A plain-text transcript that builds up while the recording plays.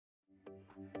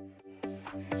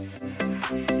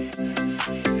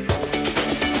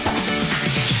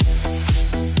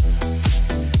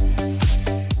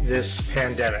this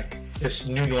pandemic, this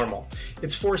new normal,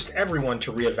 it's forced everyone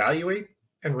to reevaluate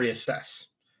and reassess.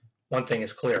 One thing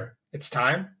is clear, it's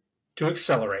time to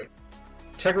accelerate.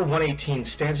 Tegra118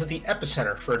 stands at the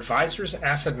epicenter for advisors and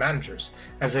asset managers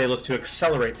as they look to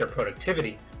accelerate their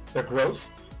productivity, their growth,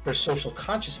 their social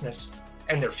consciousness,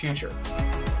 and their future.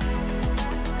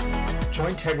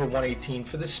 Join Tegra118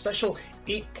 for this special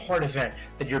 8-part event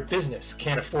that your business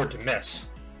can't afford to miss.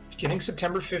 Beginning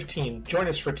September 15, join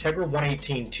us for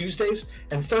Tegra118 Tuesdays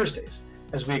and Thursdays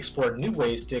as we explore new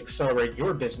ways to accelerate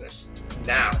your business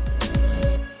now.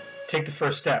 Take the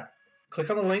first step. Click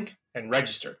on the link and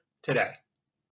register today.